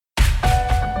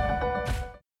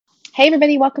Hey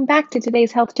everybody, welcome back to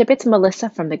today's health tip. It's Melissa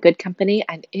from The Good Company,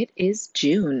 and it is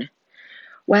June.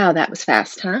 Wow, that was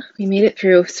fast, huh? We made it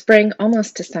through spring,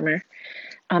 almost to summer.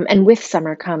 And with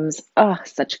summer comes,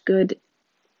 such good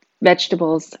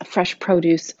vegetables, fresh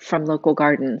produce from local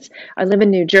gardens. I live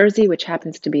in New Jersey, which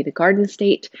happens to be the garden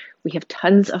state. We have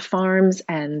tons of farms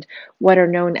and what are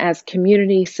known as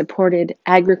community supported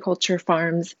agriculture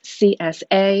farms,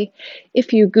 CSA.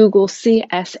 If you Google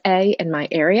CSA in my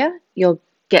area, you'll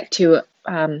get to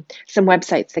some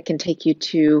websites that can take you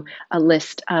to a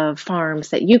list of farms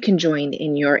that you can join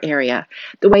in your area.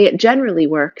 The way it generally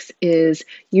works is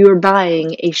you're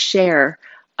buying a share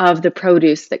of the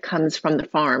produce that comes from the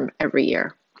farm every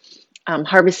year.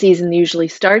 Harvest season usually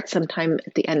starts sometime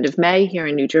at the end of May, here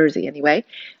in New Jersey anyway,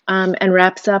 and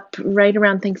wraps up right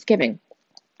around Thanksgiving.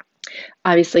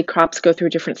 Obviously, crops go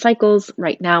through different cycles.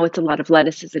 Right now, it's a lot of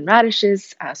lettuces and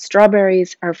radishes.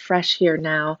 Strawberries are fresh here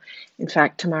now. In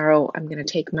fact, tomorrow I'm going to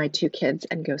take my two kids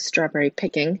and go strawberry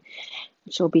picking,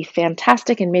 which will be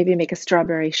fantastic, and maybe make a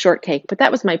strawberry shortcake. But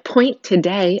that was my point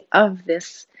today of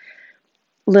this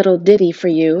little ditty for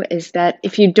you, is that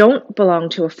if you don't belong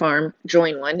to a farm,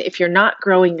 join one. If you're not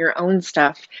growing your own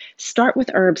stuff, start with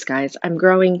herbs, guys. I'm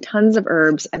growing tons of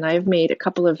herbs, and I've made a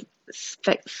couple of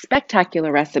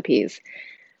spectacular recipes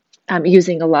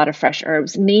using a lot of fresh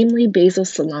herbs, namely basil,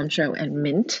 cilantro, and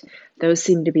mint. Those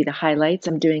seem to be the highlights.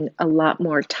 I'm doing a lot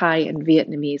more Thai and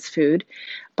Vietnamese food,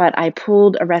 but I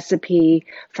pulled a recipe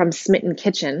from Smitten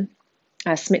Kitchen,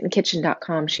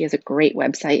 smittenkitchen.com. She has a great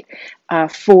website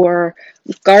for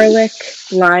garlic,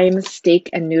 lime, steak,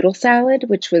 and noodle salad,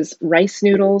 which was rice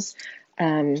noodles.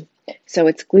 So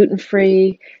it's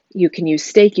gluten-free. You can use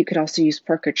steak. You could also use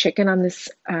pork or chicken on this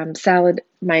salad.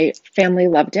 My family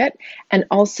loved it. And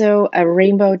also a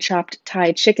rainbow chopped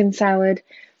Thai chicken salad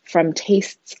from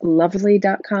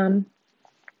tasteslovely.com.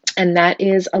 And that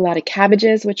is a lot of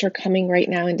cabbages, which are coming right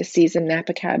now into season.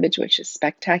 Napa cabbage, which is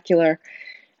spectacular.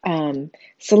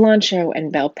 Cilantro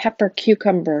and bell pepper,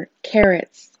 cucumber,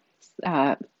 carrots,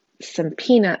 some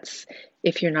peanuts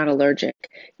if you're not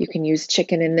allergic. You can use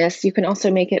chicken in this. You can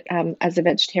also make it as a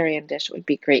vegetarian dish. It would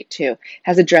be great too.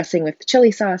 Has a dressing with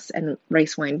chili sauce and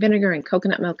rice wine vinegar and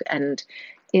coconut milk, and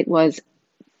it was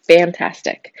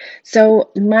fantastic.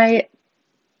 So my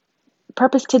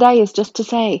purpose today is just to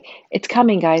say it's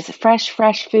coming, guys. Fresh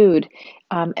food.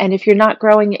 And if you're not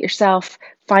growing it yourself,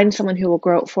 find someone who will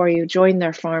grow it for you. Join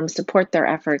their farm, support their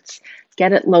efforts,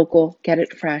 get it local, get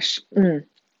it fresh.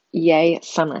 Yay,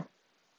 summer.